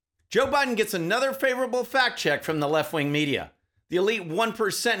Joe Biden gets another favorable fact check from the left-wing media. The elite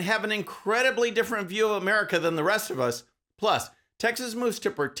 1% have an incredibly different view of America than the rest of us. Plus, Texas moves to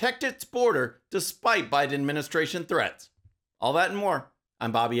protect its border despite Biden administration threats. All that and more.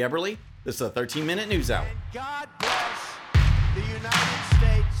 I'm Bobby Eberle. This is a 13-minute news hour. And God bless the United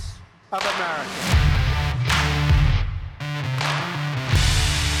States of America.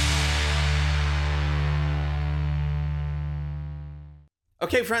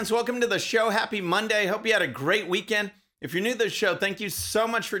 Okay, friends, welcome to the show. Happy Monday. Hope you had a great weekend. If you're new to the show, thank you so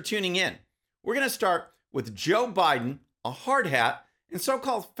much for tuning in. We're going to start with Joe Biden, a hard hat, and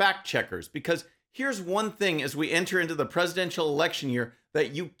so-called fact checkers, because here's one thing as we enter into the presidential election year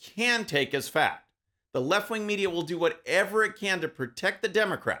that you can take as fact. The left-wing media will do whatever it can to protect the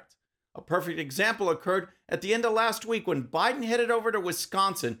Democrats. A perfect example occurred at the end of last week when Biden headed over to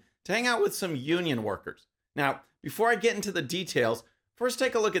Wisconsin to hang out with some union workers. Now, before I get into the details, first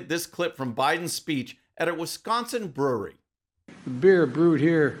take a look at this clip from Biden's speech at a Wisconsin brewery. The beer brewed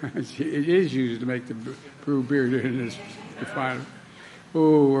here, it is used to make the brew beer in this refinery.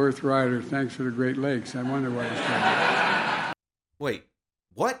 Oh, Earth Rider, thanks for the Great Lakes. I wonder what it's called. Wait,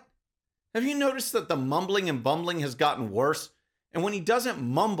 what? Have you noticed that the mumbling and bumbling has gotten worse? And when he doesn't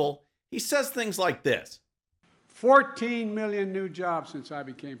mumble, he says things like this. 14 million new jobs since I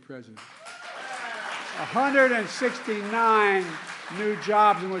became president. 169 new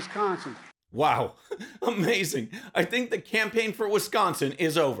jobs in Wisconsin. Wow, amazing. I think the campaign for Wisconsin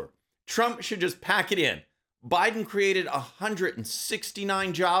is over. Trump should just pack it in. Biden created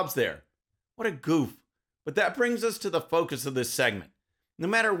 169 jobs there. What a goof. But that brings us to the focus of this segment. No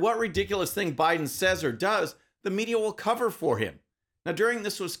matter what ridiculous thing Biden says or does, the media will cover for him. Now, during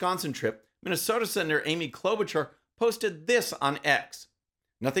this Wisconsin trip, Minnesota Senator Amy Klobuchar posted this on X.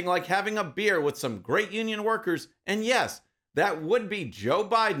 Nothing like having a beer with some great union workers, and yes, that would be Joe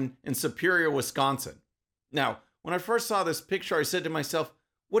Biden in Superior, Wisconsin. Now, when I first saw this picture, I said to myself,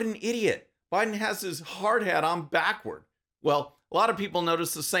 what an idiot. Biden has his hard hat on backward. Well, a lot of people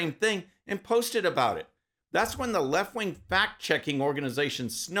noticed the same thing and posted about it. That's when the left-wing fact-checking organization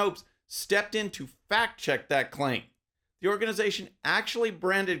Snopes stepped in to fact-check that claim. The organization actually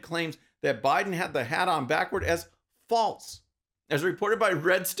branded claims that Biden had the hat on backward as false. As reported by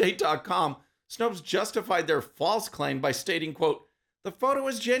RedState.com, Snopes justified their false claim by stating, quote, the photo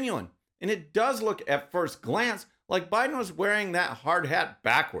is genuine, and it does look at first glance like Biden was wearing that hard hat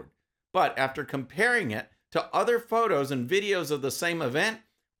backward. But after comparing it to other photos and videos of the same event,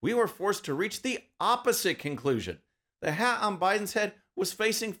 we were forced to reach the opposite conclusion. The hat on Biden's head was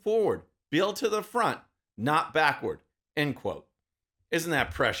facing forward, bill to the front, not backward, end quote. Isn't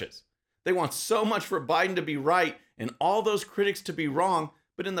that precious? They want so much for Biden to be right and all those critics to be wrong,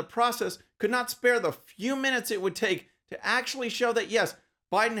 but in the process could not spare the few minutes it would take to actually show that, yes,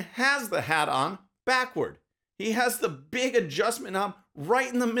 Biden has the hat on backward. He has the big adjustment knob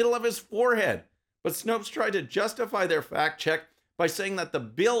right in the middle of his forehead. But Snopes tried to justify their fact check by saying that the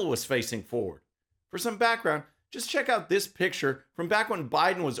bill was facing forward. For some background, just check out this picture from back when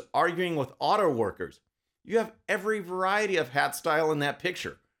Biden was arguing with auto workers. You have every variety of hat style in that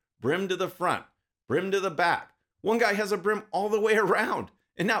picture. Brim to the front, brim to the back. One guy has a brim all the way around.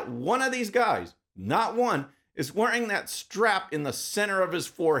 And not one of these guys, not one, is wearing that strap in the center of his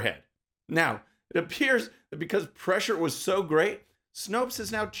forehead. Now, it appears that because pressure was so great, Snopes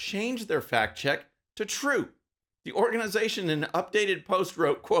has now changed their fact check to true. The organization in an updated post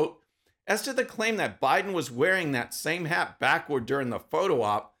wrote, quote, as to the claim that Biden was wearing that same hat backward during the photo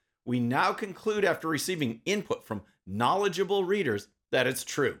op, we now conclude after receiving input from knowledgeable readers that it's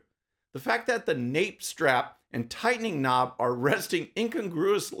true. The fact that the nape strap and tightening knob are resting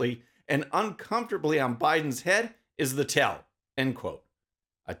incongruously and uncomfortably on Biden's head is the tell, end quote.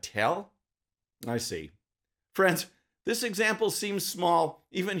 A tell? I see. Friends, this example seems small,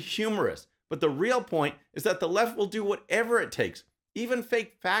 even humorous, but the real point is that the left will do whatever it takes, even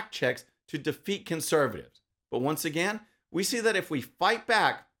fake fact checks, to defeat conservatives. But once again, we see that if we fight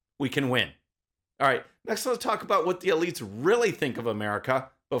back, we can win. All right, next let's talk about what the elites really think of America.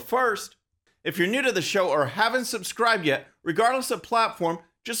 But first, if you're new to the show or haven't subscribed yet, regardless of platform,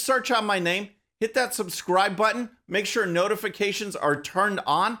 just search out my name, hit that subscribe button, make sure notifications are turned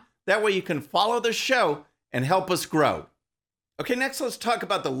on. That way you can follow the show and help us grow. Okay, next let's talk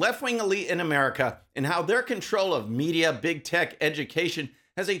about the left-wing elite in America and how their control of media, big tech, education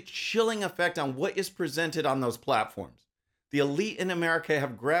has a chilling effect on what is presented on those platforms. The elite in America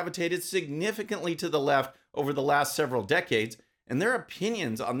have gravitated significantly to the left over the last several decades, and their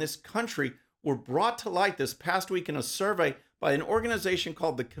opinions on this country were brought to light this past week in a survey by an organization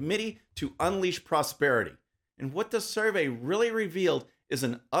called the Committee to Unleash Prosperity. And what the survey really revealed is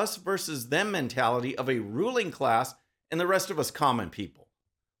an us versus them mentality of a ruling class and the rest of us common people.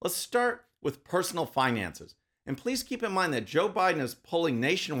 Let's start with personal finances. And please keep in mind that Joe Biden is polling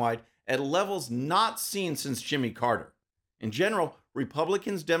nationwide at levels not seen since Jimmy Carter. In general,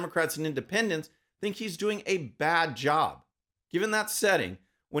 Republicans, Democrats, and independents think he's doing a bad job. Given that setting,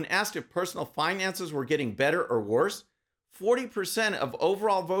 when asked if personal finances were getting better or worse, 40% of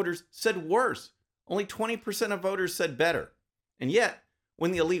overall voters said worse. Only 20% of voters said better. And yet,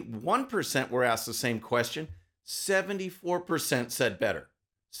 when the elite 1% were asked the same question, 74% said better.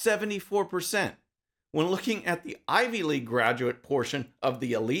 74%. When looking at the Ivy League graduate portion of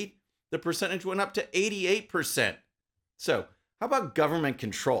the elite, the percentage went up to 88%. So, how about government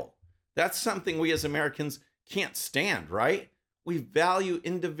control? That's something we as Americans can't stand, right? We value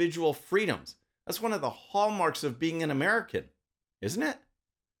individual freedoms. That's one of the hallmarks of being an American, isn't it?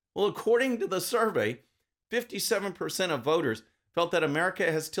 Well, according to the survey, 57% of voters felt that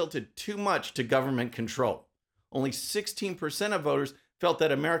America has tilted too much to government control. Only 16% of voters felt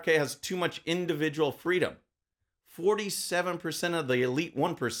that America has too much individual freedom. 47% of the elite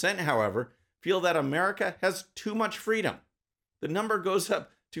 1%, however, feel that America has too much freedom. The number goes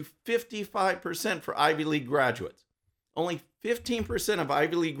up to 55% for Ivy League graduates. Only 15% of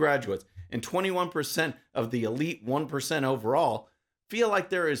Ivy League graduates and 21% of the elite 1% overall feel like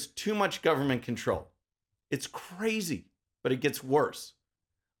there is too much government control. It's crazy, but it gets worse.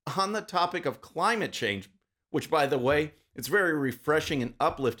 On the topic of climate change, which, by the way, it's very refreshing and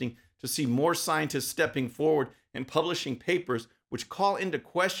uplifting to see more scientists stepping forward and publishing papers which call into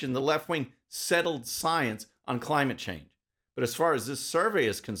question the left-wing settled science on climate change. But as far as this survey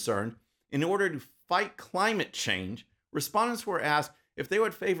is concerned, in order to fight climate change, respondents were asked if they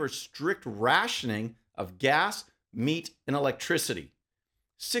would favor strict rationing of gas, meat, and electricity.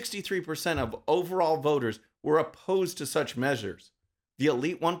 63% of overall voters were opposed to such measures. The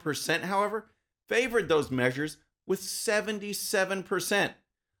elite 1%, however, favored those measures with 77%.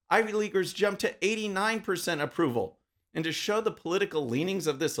 Ivy Leaguers jumped to 89% approval. And to show the political leanings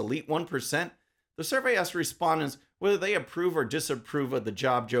of this elite 1%, the survey asked respondents whether they approve or disapprove of the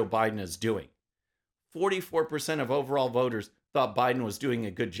job Joe Biden is doing. 44% of overall voters thought Biden was doing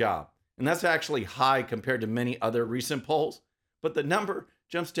a good job. And that's actually high compared to many other recent polls. But the number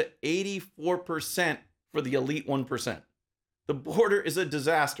jumps to 84% for the elite 1%. The border is a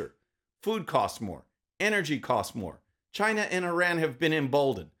disaster. Food costs more. Energy costs more. China and Iran have been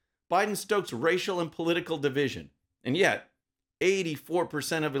emboldened. Biden stokes racial and political division. And yet,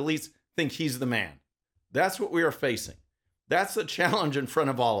 84% of elites think he's the man. That's what we are facing. That's the challenge in front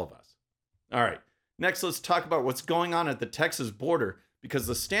of all of us. All right, next let's talk about what's going on at the Texas border, because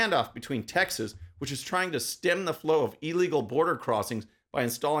the standoff between Texas, which is trying to stem the flow of illegal border crossings by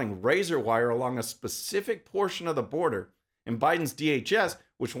installing razor wire along a specific portion of the border, and Biden's DHS,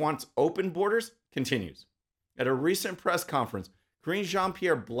 which wants open borders, continues. At a recent press conference, Karine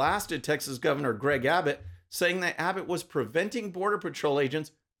Jean-Pierre blasted Texas Governor Greg Abbott, saying that Abbott was preventing Border Patrol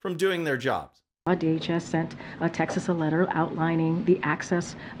agents from doing their jobs. DHS sent Texas a letter outlining the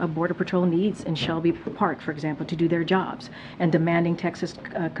access Border Patrol needs in Shelby Park, for example, to do their jobs, and demanding Texas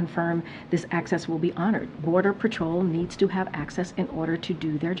confirm this access will be honored. Border Patrol needs to have access in order to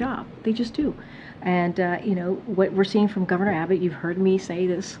do their job. They just do. And, what we're seeing from Governor Abbott, you've heard me say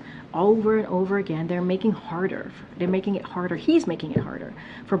this over and over again, they're making harder. They're making it harder. He's making it harder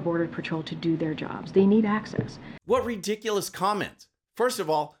for Border Patrol to do their jobs. They need access. What ridiculous comments. First of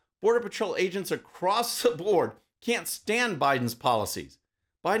all, Border Patrol agents across the board can't stand Biden's policies.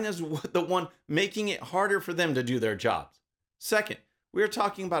 Biden is the one making it harder for them to do their jobs. Second, we are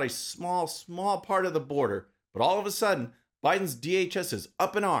talking about a small part of the border, but all of a sudden, Biden's DHS is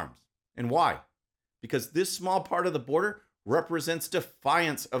up in arms. And why? Because this small part of the border represents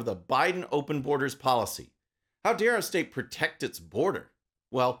defiance of the Biden open borders policy. How dare a state protect its border?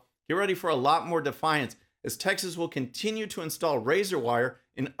 Well, get ready for a lot more defiance, as Texas will continue to install razor wire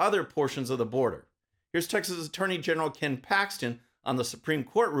in other portions of the border. Here's Texas Attorney General Ken Paxton on the Supreme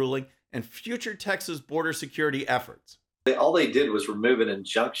Court ruling and future Texas border security efforts. All they did was remove an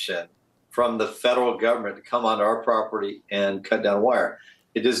injunction from the federal government to come onto our property and cut down wire.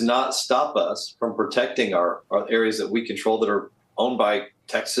 It does not stop us from protecting our areas that we control that are owned by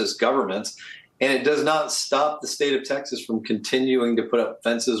Texas governments. And it does not stop the state of Texas from continuing to put up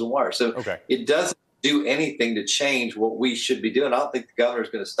fences and wire. So It doesn't do anything to change what we should be doing. I don't think the governor is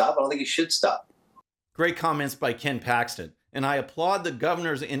going to stop. I don't think he should stop. Great comments by Ken Paxton. And I applaud the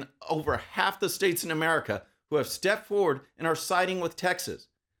governors in over half the states in America who have stepped forward and are siding with Texas.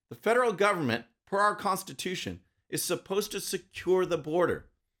 The federal government, per our Constitution, is supposed to secure the border.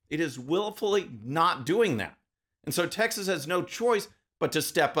 It is willfully not doing that. And so Texas has no choice but to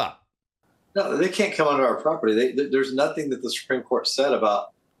step up. No, they can't come onto our property. There's nothing that the Supreme Court said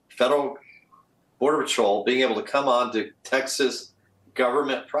about federal Border Patrol being able to come onto Texas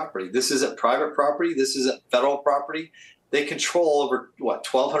government property. This isn't private property. This isn't federal property. They control over,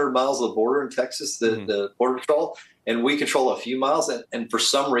 1,200 miles of the border in Texas, the Border Patrol, and we control a few miles. And for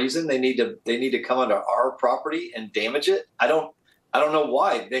some reason, they need to come onto our property and damage it. I don't know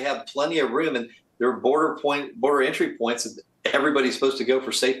why. They have plenty of room, and there are border entry points that everybody's supposed to go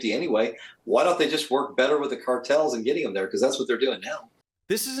for safety anyway. Why don't they just work better with the cartels and getting them there? Because that's what they're doing now.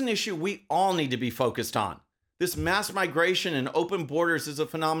 This is an issue we all need to be focused on. This mass migration and open borders is a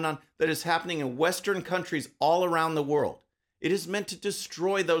phenomenon that is happening in Western countries all around the world. It is meant to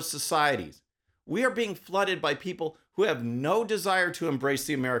destroy those societies. We are being flooded by people who have no desire to embrace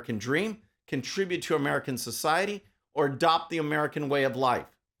the American dream, contribute to American society, or adopt the American way of life.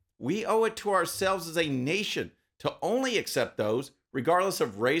 We owe it to ourselves as a nation to only accept those, regardless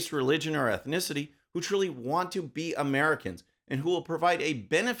of race, religion, or ethnicity, who truly want to be Americans and who will provide a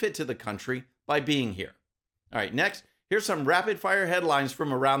benefit to the country by being here. All right, next, here's some rapid-fire headlines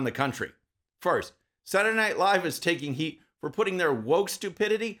from around the country. First, Saturday Night Live is taking heat for putting their woke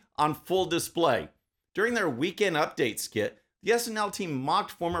stupidity on full display. During their Weekend Update skit, the SNL team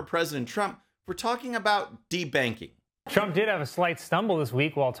mocked former President Trump for talking about debanking. Trump did have a slight stumble this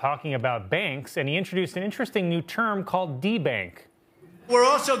week while talking about banks, and he introduced an interesting new term called debank. We're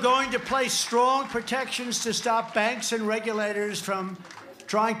also going to place strong protections to stop banks and regulators from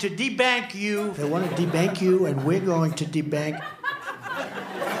trying to debank you. They want to debank you, and we're going to debank.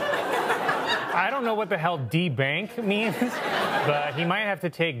 I don't know what the hell debank means, but he might have to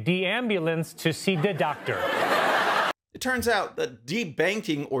take de-ambulance to see the doctor. It turns out that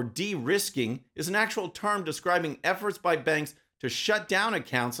debanking or de-risking is an actual term describing efforts by banks to shut down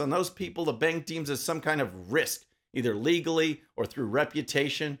accounts on those people the bank deems as some kind of risk, either legally or through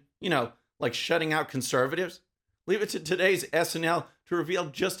reputation, like shutting out conservatives. Leave it to today's SNL to reveal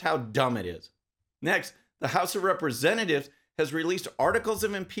just how dumb it is. Next, the House of Representatives has released articles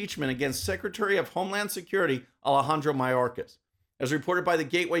of impeachment against Secretary of Homeland Security Alejandro Mayorkas. As reported by the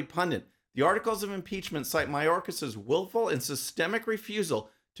Gateway Pundit, the articles of impeachment cite Mayorkas' willful and systemic refusal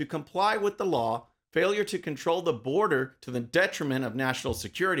to comply with the law, failure to control the border to the detriment of national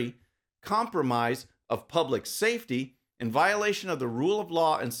security, compromise of public safety, and violation of the rule of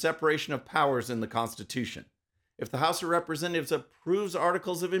law and separation of powers in the Constitution. If the House of Representatives approves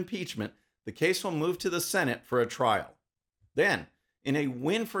articles of impeachment, the case will move to the Senate for a trial. Then, in a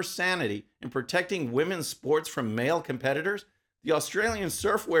win for sanity in protecting women's sports from male competitors, the Australian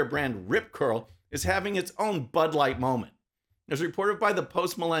surfwear brand Rip Curl is having its own Bud Light moment. As reported by the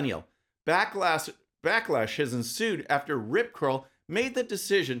Post Millennial, backlash has ensued after Rip Curl made the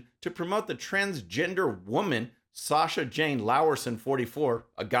decision to promote the transgender woman Sasha Jane Lowerson, 44,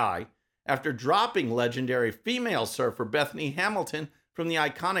 a guy, after dropping legendary female surfer Bethany Hamilton from the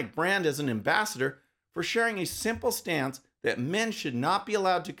iconic brand as an ambassador for sharing a simple stance that men should not be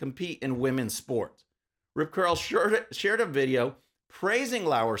allowed to compete in women's sports. Rip Curl shared a video praising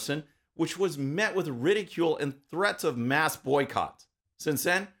Lowerson, which was met with ridicule and threats of mass boycotts. Since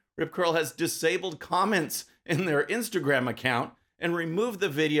then, Rip Curl has disabled comments in their Instagram account and removed the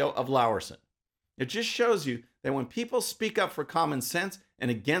video of Lowerson. It just shows you that when people speak up for common sense and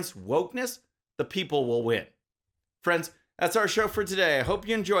against wokeness, the people will win. Friends, that's our show for today. I hope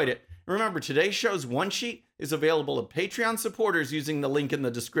you enjoyed it. Remember, today's show's one sheet is available to Patreon supporters using the link in the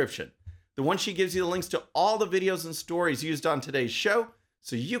description. The one sheet gives you the links to all the videos and stories used on today's show,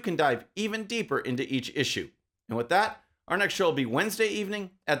 so you can dive even deeper into each issue. And with that, our next show will be Wednesday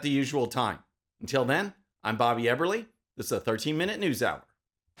evening at the usual time. Until then, I'm Bobby Eberle. This is a 13-minute news hour.